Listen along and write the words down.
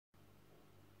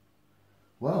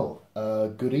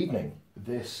Good evening.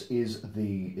 This is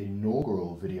the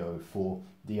inaugural video for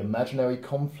the Imaginary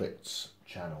Conflicts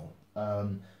channel.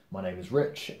 My name is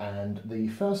Rich, and the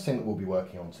first thing that we'll be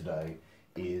working on today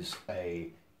is a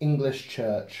English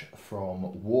church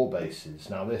from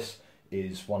Warbases. Now this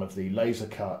is one of the laser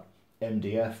cut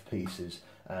MDF pieces,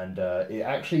 and it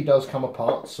actually does come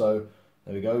apart, so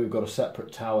there we go, we've got a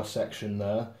separate tower section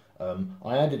there.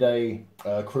 I added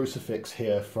a crucifix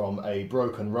here from a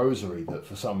broken rosary that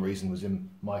for some reason was in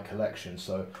my collection,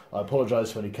 so I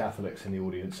apologise to any Catholics in the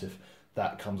audience if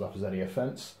that comes up as any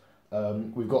offence.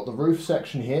 We've got the roof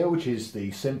section here, which is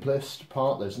the simplest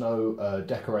part. There's no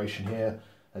decoration here.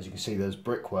 As you can see, there's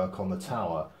brickwork on the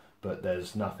tower, but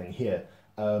there's nothing here.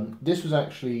 This was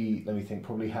actually, let me think,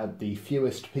 probably had the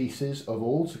fewest pieces of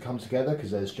all to come together,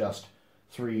 because there's just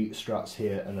 3 struts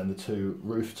here and then the 2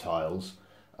 roof tiles.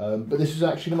 But this was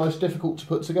actually the most difficult to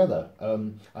put together.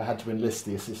 I had to enlist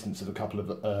the assistance of a couple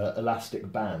of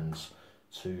elastic bands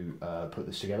to put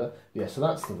this together. Yeah, so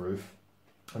that's the roof.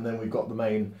 And then we've got the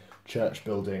main church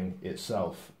building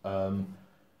itself. And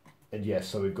yeah,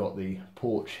 so we've got the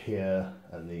porch here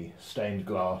and the stained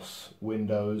glass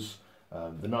windows,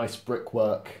 the nice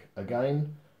brickwork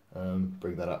again.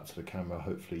 Bring that up to the camera,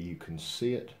 hopefully you can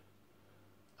see it.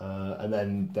 And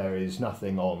then there is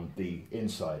nothing on the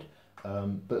inside.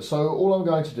 But so all I'm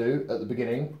going to do at the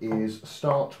beginning is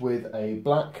start with a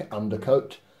black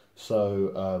undercoat,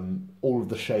 so all of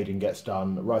the shading gets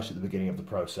done right at the beginning of the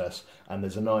process, and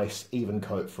there's a nice even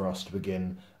coat for us to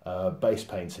begin base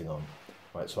painting on.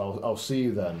 Right, so I'll see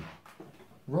you then.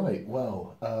 Right,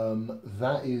 well,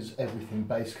 that is everything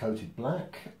base coated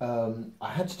black. I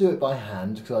had to do it by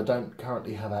hand because I don't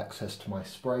currently have access to my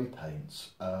spray paints.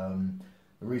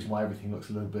 The reason why everything looks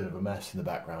a little bit of a mess in the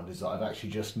background is that I've actually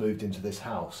just moved into this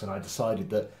house, and I decided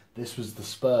that this was the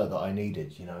spur that I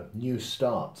needed, you know, new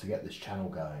start to get this channel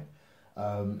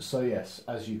going. So yes,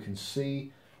 as you can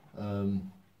see,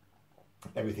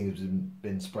 everything has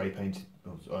been spray painted,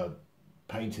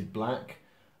 painted black.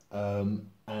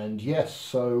 And yes,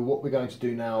 so what we're going to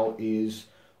do now is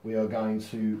we are going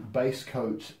to base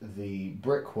coat the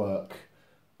brickwork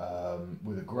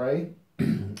with a grey.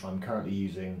 I'm currently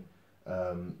using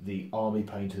the Army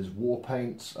Painters War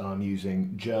Paints, and I'm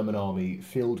using German Army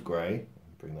Field Grey.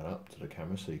 Bring that up to the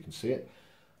camera so you can see it.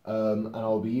 And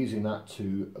I'll be using that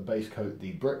to base coat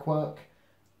the brickwork,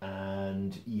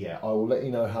 and yeah, I will let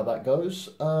you know how that goes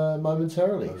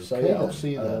momentarily. Okay, so yeah, I'll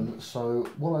see you then. So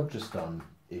what I've just done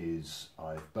is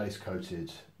I've base coated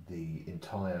the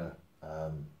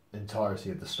entirety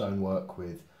of the stonework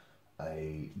with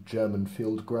a German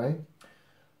Field Grey.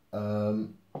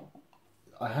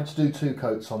 I had to do 2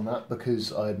 coats on that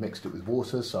because I had mixed it with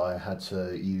water, so I had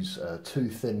to use 2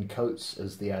 thin coats,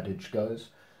 as the adage goes.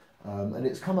 And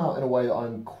it's come out in a way that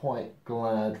I'm quite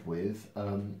glad with.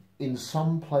 In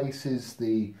some places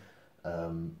the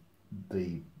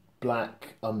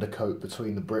black undercoat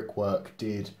between the brickwork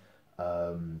did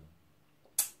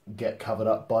get covered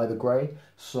up by the grey.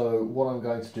 So what I'm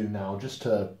going to do now, just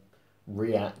to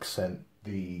re-accent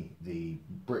the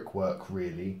brickwork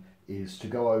really, is to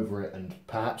go over it, and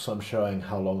perhaps I'm showing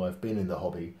how long I've been in the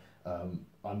hobby.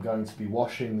 I'm going to be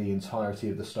washing the entirety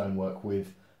of the stonework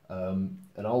with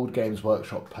an old Games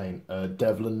Workshop paint,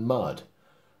 Devlin Mud,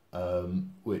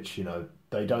 which, you know,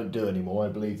 they don't do anymore. I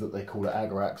believe that they call it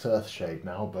Agarax Earthshade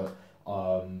now, but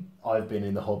I've been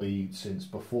in the hobby since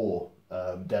before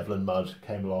Devlin Mud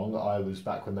came along. I was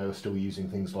back when they were still using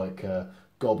things like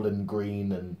Goblin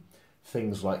Green and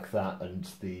things like that, and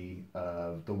the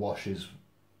washes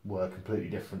were completely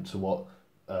different to what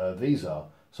these are.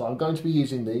 So I'm going to be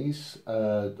using these,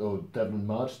 or Devlin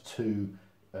Mud, to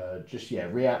just, yeah,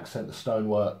 re-accent the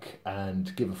stonework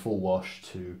and give a full wash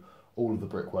to all of the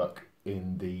brickwork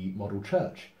in the model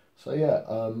church. So yeah,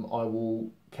 I will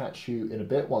catch you in a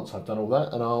bit once I've done all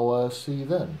that, and I'll see you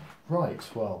then. Right,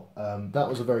 well, that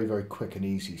was a very, very quick and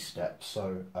easy step.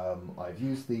 So I've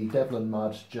used the Devlin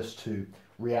Mud just to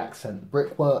re-accent the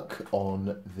brickwork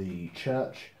on the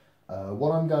church.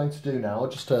 What I'm going to do now,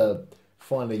 just to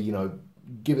finally, you know,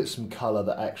 give it some colour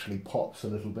that actually pops a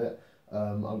little bit,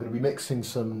 I'm going to be mixing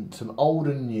some old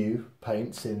and new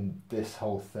paints in this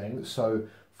whole thing. So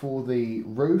for the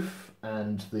roof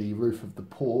and the roof of the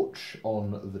porch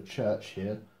on the church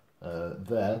here,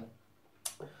 there,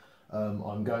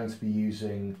 I'm going to be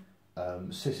using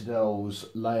Citadel's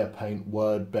layer paint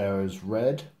Word Bearers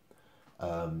Red.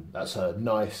 That's a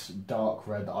nice dark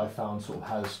red that I found sort of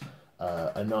has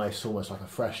a nice, almost like a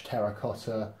fresh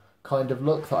terracotta kind of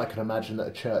look that I can imagine that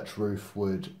a church roof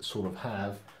would sort of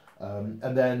have.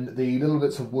 And then the little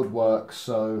bits of woodwork,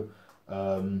 so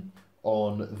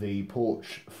on the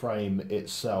porch frame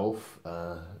itself.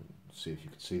 See if you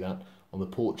can see that. On the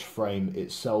porch frame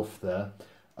itself there,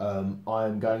 I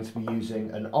am going to be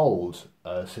using an old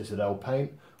Citadel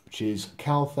paint, which is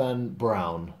Calthan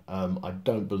Brown. I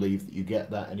don't believe that you get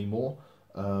that anymore.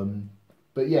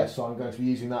 But yes, so I'm going to be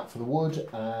using that for the wood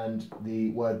and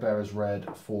the Wordbearers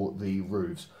Red for the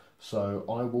roofs. So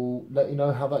I will let you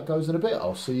know how that goes in a bit.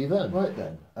 I'll see you then. Right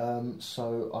then,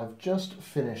 so I've just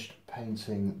finished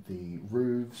painting the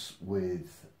roofs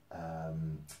with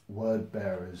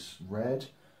Wordbearers Red,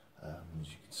 as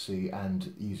you can see,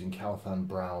 and using Calthan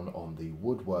Brown on the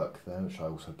woodwork there, which I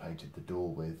also painted the door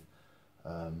with.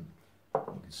 You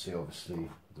can see obviously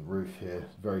the roof here,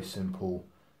 very simple,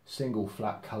 single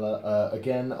flat colour.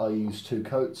 Again, I used 2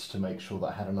 coats to make sure that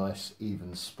I had a nice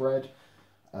even spread.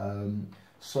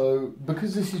 So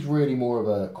because this is really more of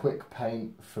a quick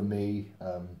paint for me,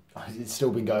 it's still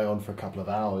been going on for a couple of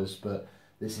hours, but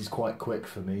this is quite quick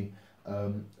for me.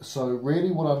 So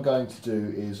really what I'm going to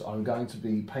do is I'm going to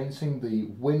be painting the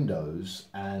windows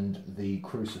and the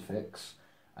crucifix,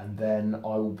 and then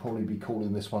I will probably be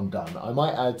calling this one done. I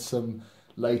might add some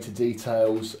later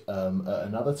details at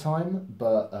another time,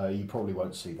 but you probably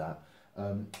won't see that.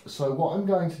 So what I'm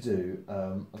going to do,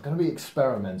 I'm going to be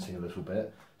experimenting a little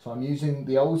bit. So I'm using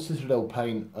the old Citadel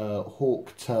paint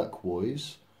Hawk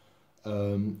Turquoise,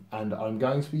 and I'm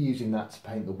going to be using that to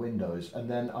paint the windows, and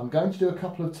then I'm going to do a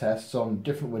couple of tests on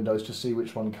different windows to see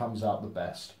which one comes out the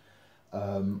best.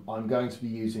 I'm going to be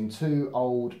using 2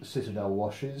 old Citadel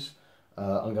washes.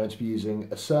 I'm going to be using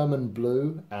a Sermon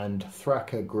Blue and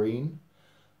Thraka Green,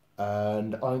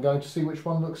 and I'm going to see which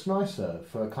one looks nicer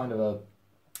for kind of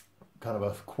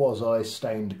a quasi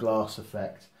stained glass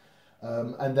effect.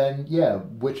 And then, yeah,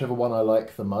 whichever one I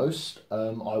like the most, I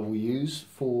will use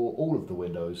for all of the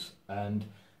windows. And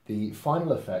the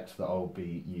final effect that I'll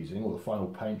be using, or the final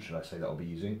paint, should I say, that I'll be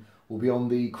using, will be on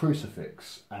the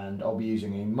crucifix. And I'll be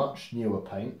using a much newer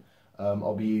paint.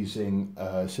 I'll be using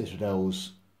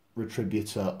Citadel's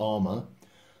Retributor Armour.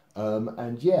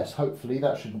 And yes, hopefully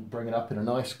that should bring it up in a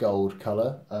nice gold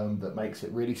colour that makes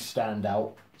it really stand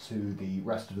out to the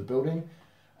rest of the building.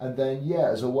 And then, yeah,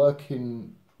 as a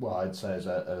working... well, I'd say as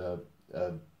a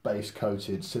base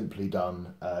coated, simply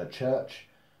done church,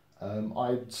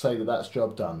 I'd say that that's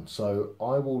job done. So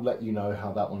I will let you know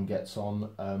how that one gets on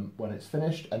when it's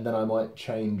finished, and then I might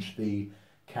change the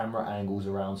camera angles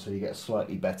around so you get a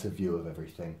slightly better view of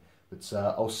everything. But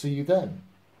I'll see you then.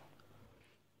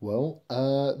 Well,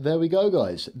 there we go,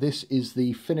 guys. This is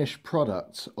the finished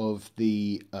product of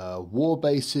the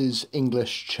Warbases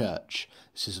English Church.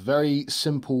 This is a very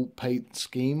simple paint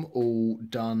scheme, all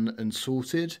done and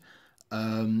sorted.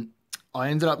 I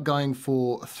ended up going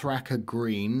for Thraka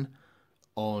Green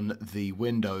on the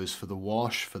windows for the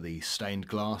wash, for the stained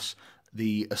glass.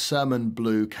 The Sermon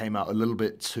Blue came out a little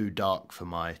bit too dark for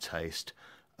my taste.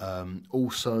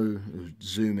 Also,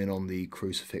 zoom in on the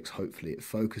crucifix, hopefully it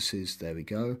focuses, there we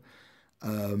go.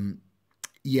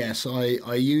 Yes,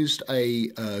 I used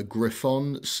a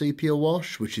Griffon sepia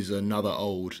wash, which is another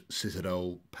old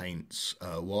Citadel paints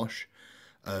wash.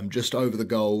 Just over the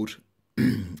gold,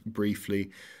 briefly,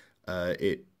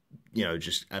 it, you know,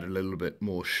 just added a little bit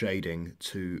more shading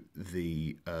to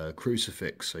the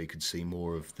crucifix so you could see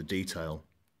more of the detail.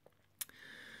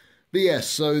 But yes,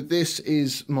 so this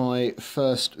is my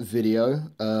first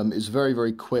video. It's a very,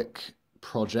 very quick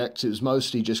project. It was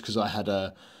mostly just because I had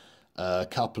a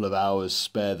couple of hours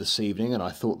spare this evening, and I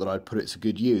thought that I'd put it to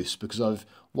good use, because I've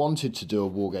wanted to do a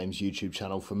Wargames YouTube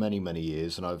channel for many, many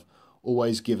years, and I've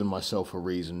always given myself a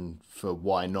reason for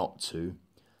why not to.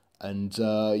 And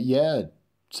yeah,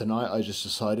 tonight I just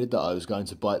decided that I was going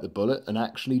to bite the bullet and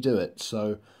actually do it.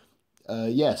 So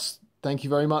yes, thank you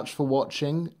very much for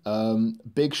watching.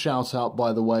 Big shout out,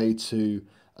 by the way, to,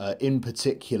 in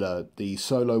particular, the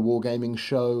Solo Wargaming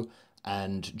Show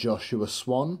and Joshua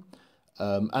Swan,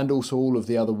 and also all of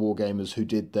the other Wargamers who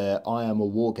did their I Am a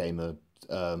Wargamer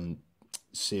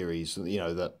series. You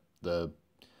know,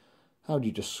 how do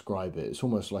you describe it? It's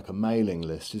almost like a mailing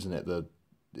list, isn't it?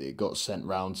 It got sent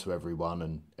round to everyone,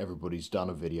 and everybody's done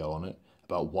a video on it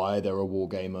about why they're a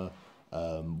Wargamer,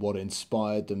 what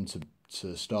inspired them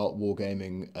to start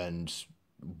wargaming, and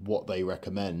what they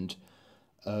recommend.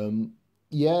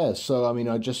 Yeah, so I mean,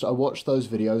 I watched those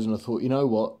videos and I thought, you know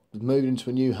what, moving into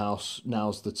a new house,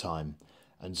 now's the time.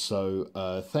 And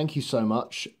so thank you so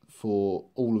much for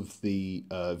all of the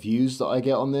views that I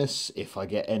get on this. If I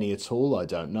get any at all, I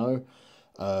don't know.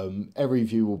 Every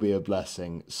view will be a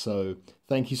blessing. So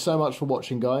thank you so much for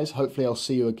watching, guys. Hopefully I'll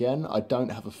see you again. I don't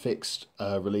have a fixed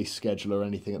release schedule or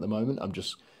anything at the moment. I'm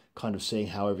just kind of seeing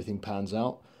how everything pans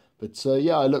out. But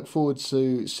yeah, I look forward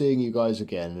to seeing you guys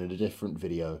again in a different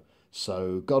video.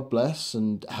 So God bless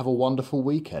and have a wonderful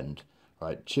weekend.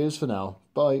 Right, cheers for now.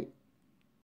 Bye.